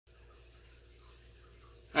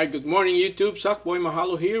Hi, good morning YouTube.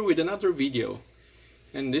 Sackboymahalo here with another video.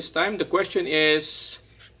 And this time the question is,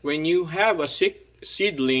 when you have a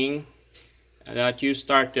seedling that you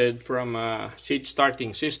started from a seed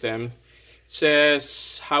starting system, it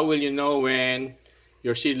says, how will you know when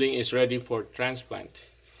your seedling is ready for transplant?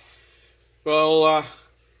 Well,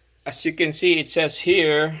 as you can see, it says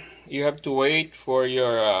here, you have to wait for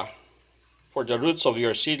your for the roots of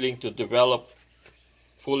your seedling to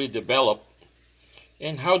fully develop.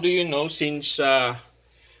 And how do you know, since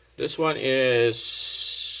this one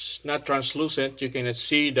is not translucent, you cannot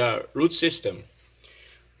see the root system.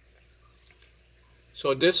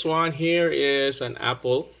 So this one here is an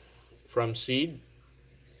apple from seed.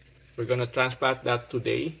 We're gonna transplant that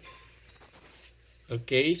today.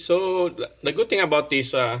 Okay, so the good thing about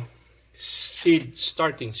this seed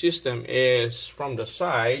starting system is from the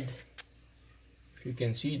side, if you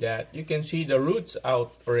can see that, you can see the roots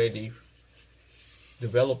out already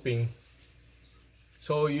developing.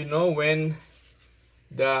 So you know when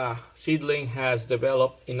the seedling has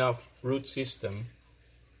developed enough root system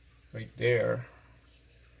right there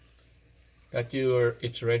that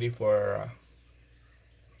it's ready for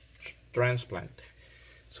transplant.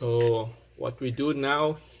 So what we do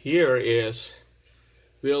now here is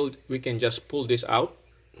we can just pull this out,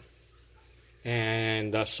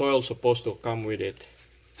 and the soil supposed to come with it,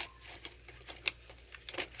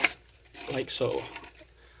 like so.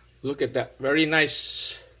 Look at that, very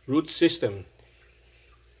nice root system.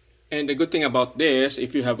 And the good thing about this,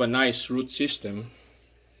 if you have a nice root system,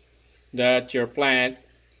 that your plant,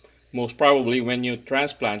 most probably when you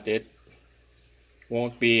transplant it,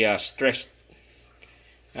 won't be stressed.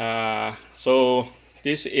 So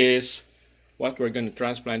this is what we're going to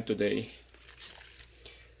transplant today.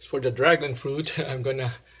 For the dragon fruit, I'm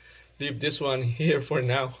gonna leave this one here for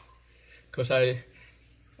now, because I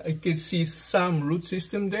can see some root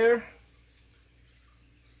system there.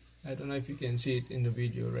 I don't know if you can see it in the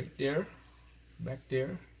video, right there, back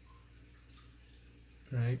there,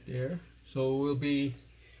 right there. So we'll be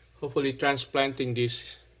hopefully transplanting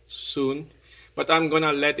this soon, but I'm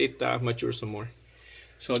gonna let it mature some more.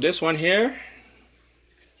 So this one here,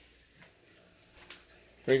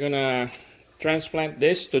 we're gonna transplant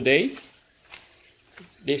this today.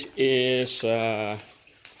 This is an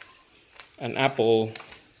apple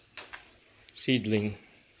seedling.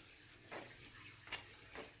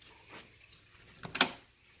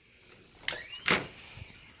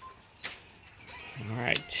 All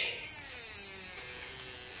right.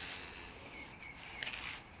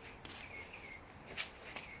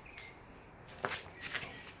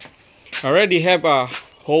 I already have a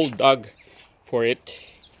hole dug for it,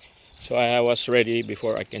 so I was ready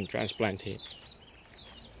before I can transplant it.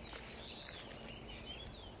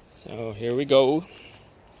 So here we go.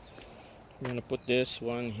 I'm gonna put this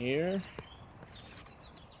one here.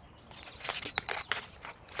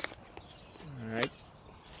 Alright.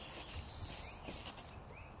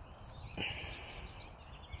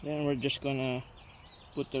 Then we're just gonna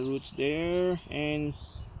put the roots there and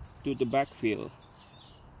do the backfill.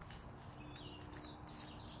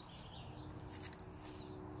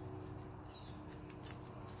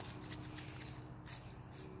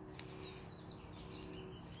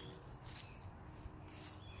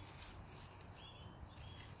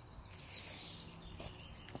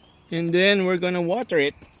 And then we're gonna water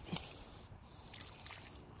it.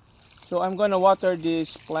 So I'm gonna water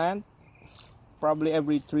this plant probably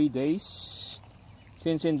every 3 days,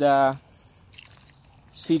 since in the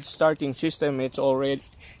seed starting system it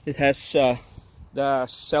has the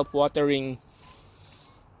self-watering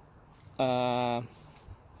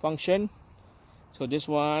function. So this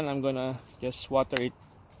one I'm gonna just water it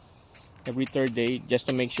every 3rd day, just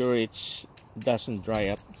to make sure it doesn't dry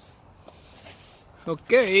up.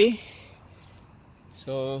 Okay,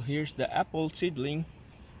 so here's the apple seedling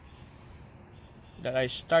that I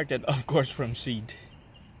started, of course, from seed.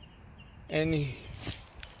 And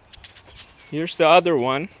here's the other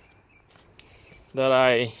one that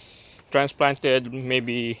I transplanted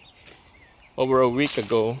maybe over a week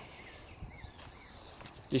ago.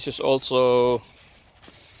 This is also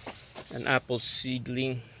an apple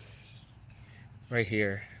seedling right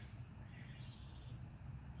here.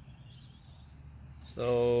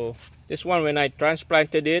 So this one, when I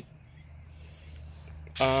transplanted it,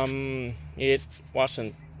 it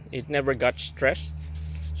never got stressed,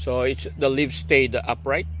 so the leaves stayed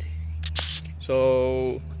upright.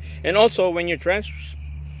 So, and also when you're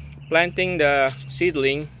transplanting the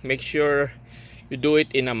seedling, make sure you do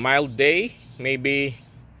it in a mild day, maybe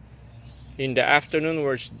in the afternoon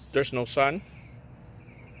where there's no sun,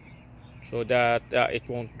 so that it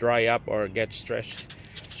won't dry up or get stressed.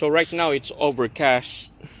 So right now it's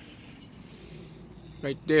overcast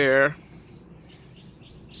right there,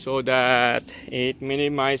 so that it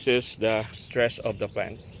minimizes the stress of the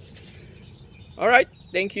plant. Alright,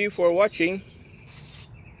 thank you for watching.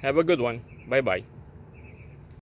 Have a good one. Bye bye.